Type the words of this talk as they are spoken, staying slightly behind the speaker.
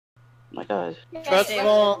My God. Trust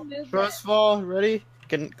fall. Trust fall. Ready?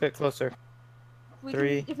 Get closer.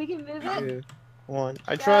 Three, If we can move it. 2, 1.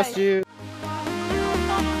 I trust you.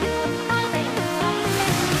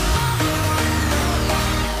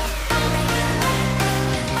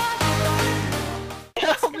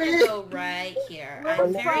 I'm gonna go right here.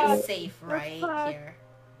 I'm very safe right here.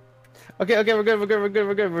 Okay, we're good. We're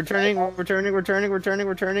turning.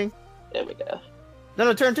 There we go.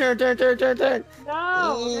 No, turn. No,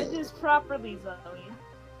 this is properly, Zoe.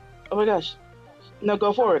 Oh my gosh. No,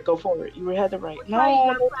 go forward. You were headed right. We'll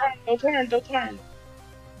try No, your don't turn.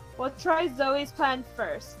 We'll try Zoe's plan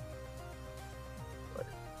first.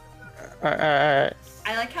 Alright.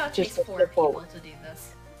 I like how it Just takes 4 step people forward. to do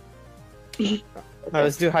this. Alright,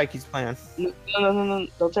 let's do Heike's plan. No,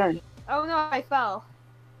 don't turn. Oh no, I fell.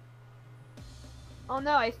 Oh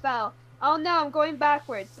no, I'm going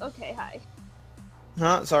backwards. Okay, hi.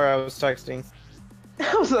 Huh? Sorry, I was texting.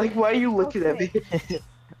 I was like, why are you looking at me?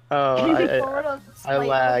 Oh, Forward a I slight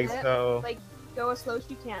lagged, bit, so... Like, go as slow as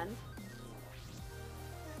you can.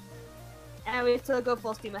 And we still go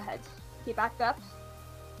full steam ahead. Okay, back up.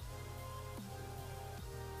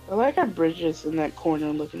 I like our Bridget's in that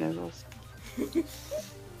corner looking at us.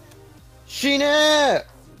 Sheena!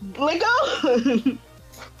 Let go!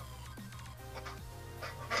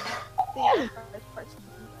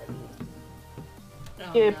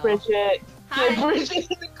 Oh, Get no. Bridget. Hi. Get Bridget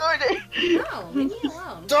in the corner. No, leave me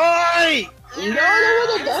alone. Die!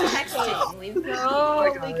 I'm just texting. Leave me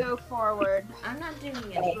alone. Slowly go forward. I'm not doing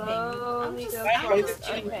anything. I'm Slowly just go Why forward. is it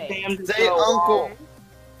Okay. damn Say slow? uncle.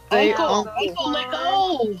 Say Uncle, uncle. let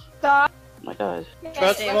go! Stop. Oh my God.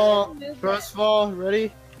 Trust Okay, fall. move it. Trust fall.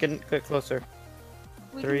 Ready? Get closer.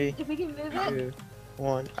 We 3, if we can move it. 2,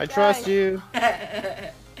 1. I trust you. You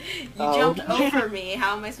Oh. jumped over me.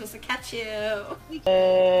 How am I supposed to catch you?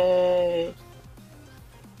 Hey.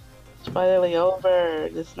 It's finally over.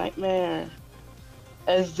 This nightmare.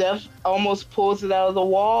 As Zeph almost pulls it out of the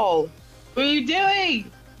wall. What are you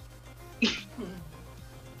doing?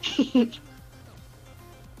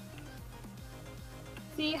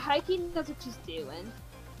 See, hiking knows what she's doing.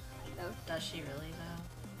 Kind of. Does she really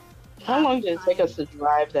though? How long did it take us to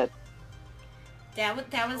drive that? That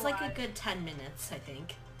was like a good 10 minutes, I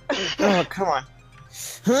think. Oh, come on.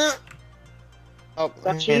 Huh? Oh, my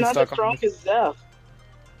But you're hand's not as stuck on strong me. as Zeph.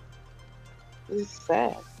 This is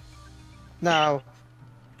sad. Now,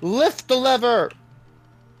 lift the lever!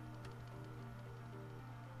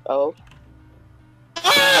 Oh.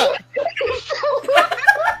 Ah!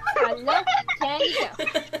 Hello, can you go?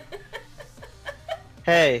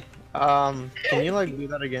 Hey, can you like do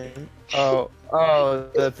that again? Oh,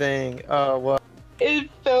 the thing. Oh, what? It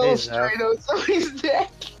fell Hey, straight on Zoe's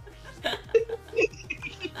neck.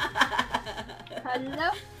 Hello,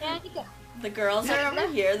 can you go? The girls are over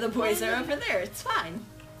here, the boys are over there. It's fine.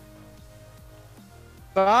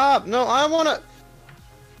 Stop! No, I wanna.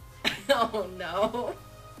 Oh no.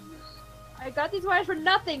 I got these wires for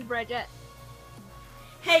nothing, Bridget.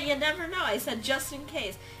 Hey, you never know. I said just in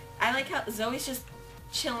case. I like how Zoe's just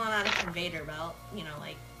chilling on a conveyor belt. You know,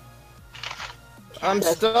 like. I'm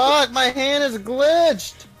stuck. My hand is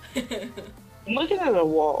glitched. I'm looking at a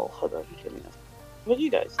wall. Hold on, give me a... What are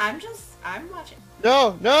you guys? I'm watching.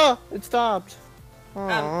 No, it stopped.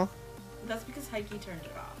 Aww. That's because Heike turned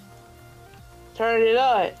it off. Turn it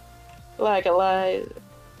on. Like a light.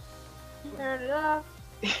 Turn it off.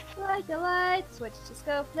 Like a light. Switch to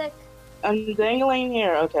scope flick. I'm dangling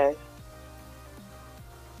here. Okay.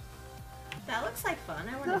 That looks like fun.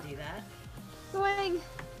 I want to do that. Swing.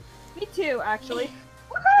 Me too, actually.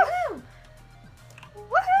 Woohoo!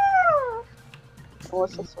 Woohoo!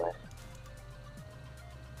 What's this way?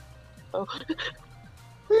 Oh.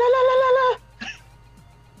 La la la la la.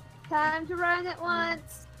 Time to run at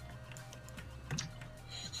once.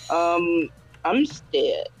 I'm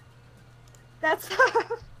scared. That's.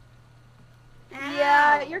 Ow.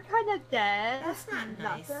 Yeah, you're kind of dead. That's not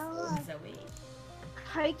nice, gonna lie. Zoe.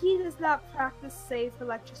 Heike does not practice safe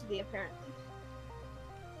electricity, apparently.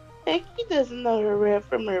 Becky doesn't know her red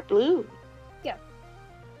from her blue.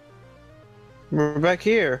 We're back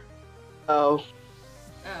here. Oh.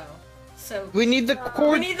 Oh, so We need the we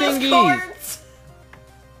cord need those thingy. cords.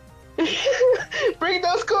 Bring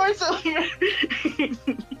those cords over.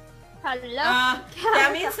 Hello.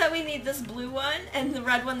 That means that we need this blue one and the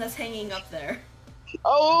red one that's hanging up there.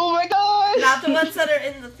 Oh my god! Not the ones that are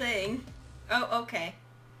in the thing. Oh, okay.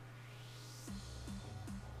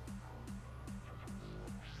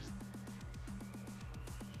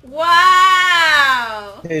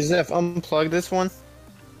 Wow! Hey, Zeph, unplug this one.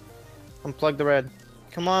 Unplug the red.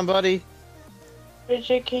 Come on, buddy.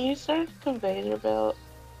 Bridget, can you start the conveyor belt?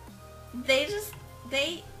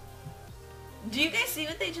 they. Do you guys see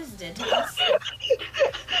what they just did to us?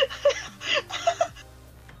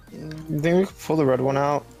 You think we could pull the red one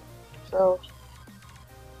out? So.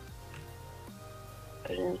 I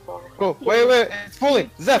didn't fall. Oh, wait, it's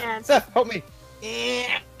pulling! Zeph, Yeah. Zeph, help me!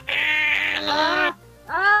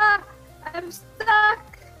 I'm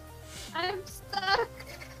stuck. I'm stuck.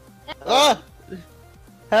 Ah!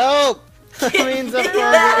 Help! That means I'm Give me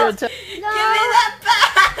going that! to attack. Give me that